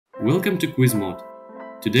Welcome to Quiz Mode.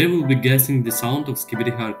 Today we'll be guessing the sound of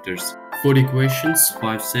Skibidi characters. 40 questions,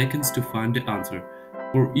 5 seconds to find the answer.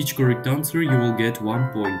 For each correct answer you will get 1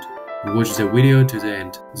 point. Watch the video to the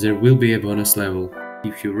end. There will be a bonus level.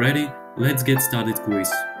 If you're ready, let's get started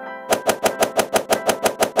quiz.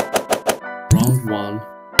 Round 1.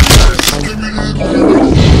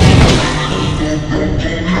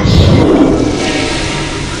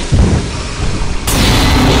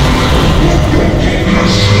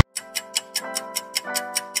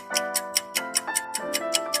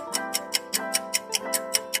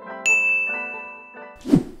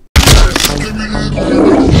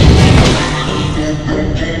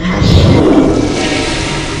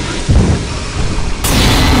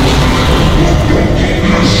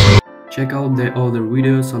 Check out the other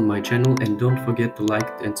videos on my channel and don't forget to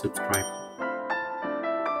like and subscribe.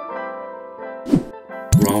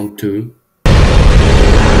 Round 2.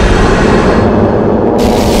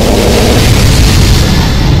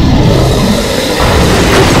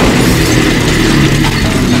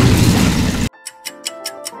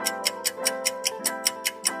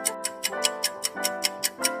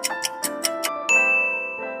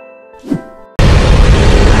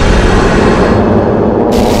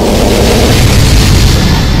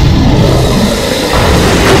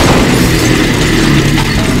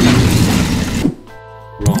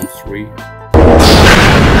 Round 3.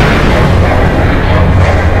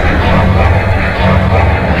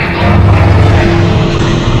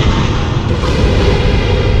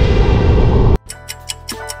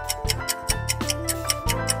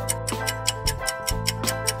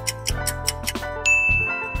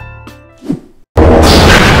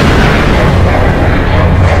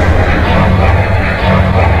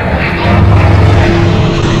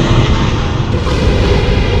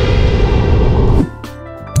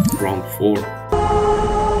 Round 4.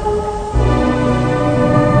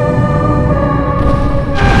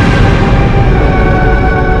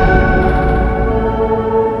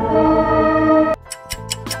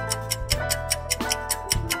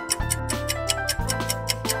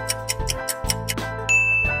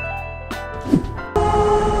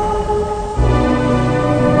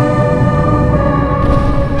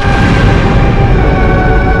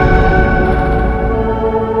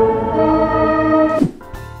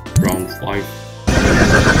 Round 5.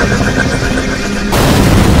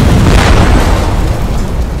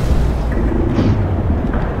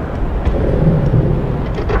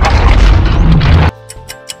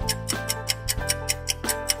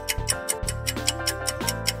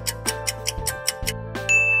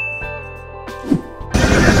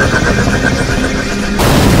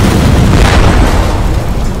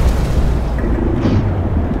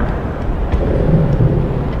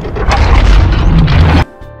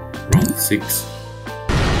 Round 6.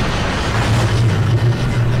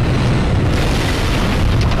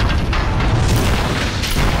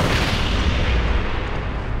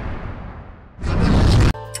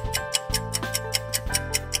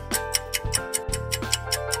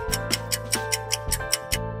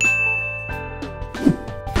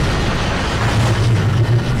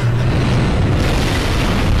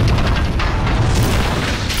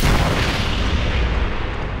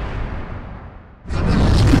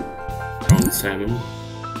 Round 7.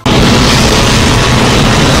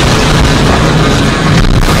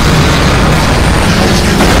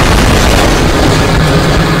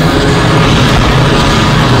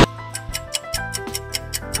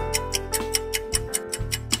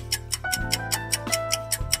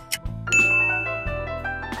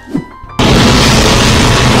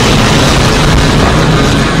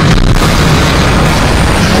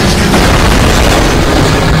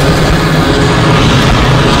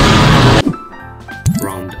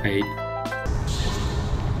 Round 8.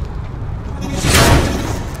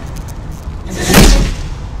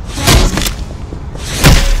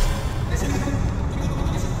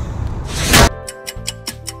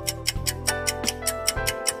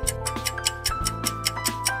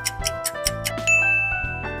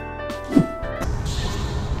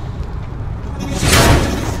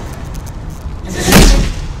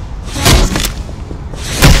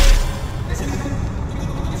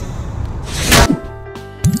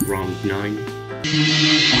 Round 9.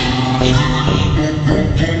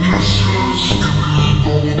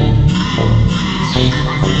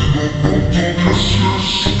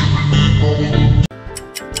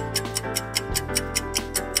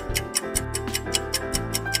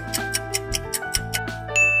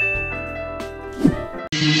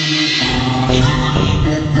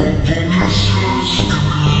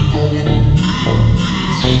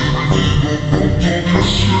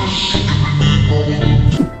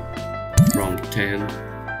 Round 10.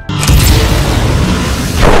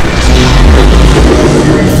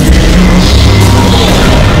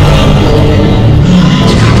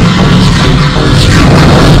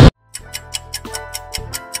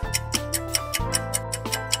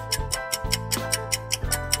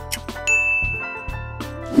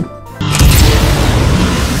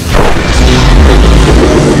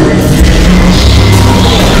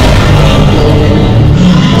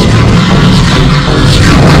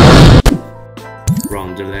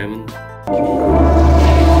 Round 11.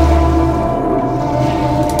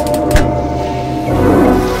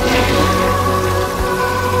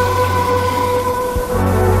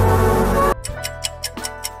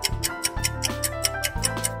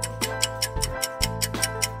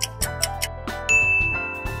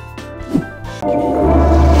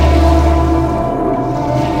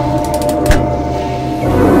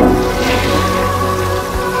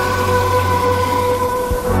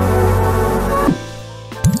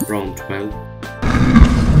 Round 12.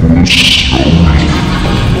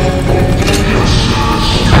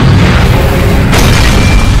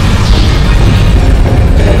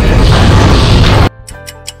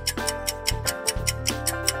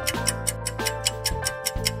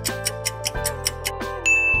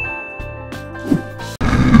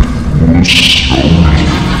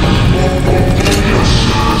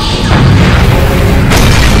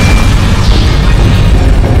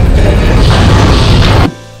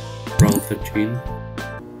 Round 13.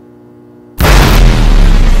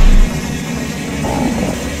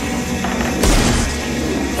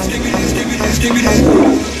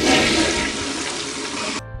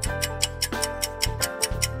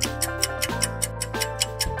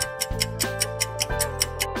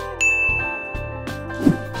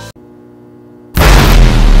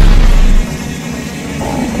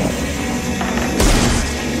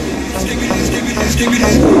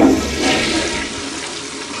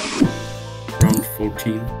 Round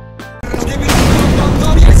 14.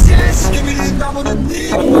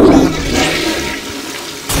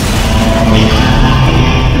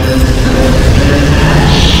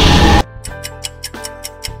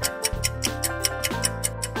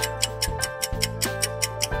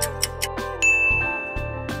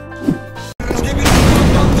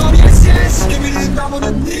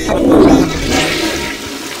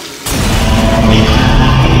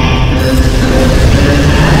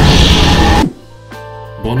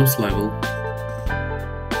 Bonus level.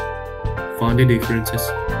 Find the differences.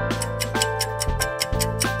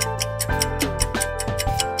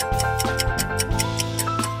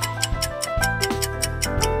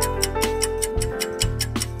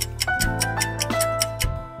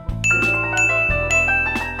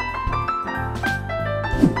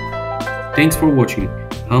 Thanks for watching.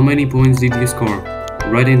 How many points did you score?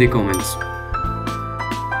 Write in the comments.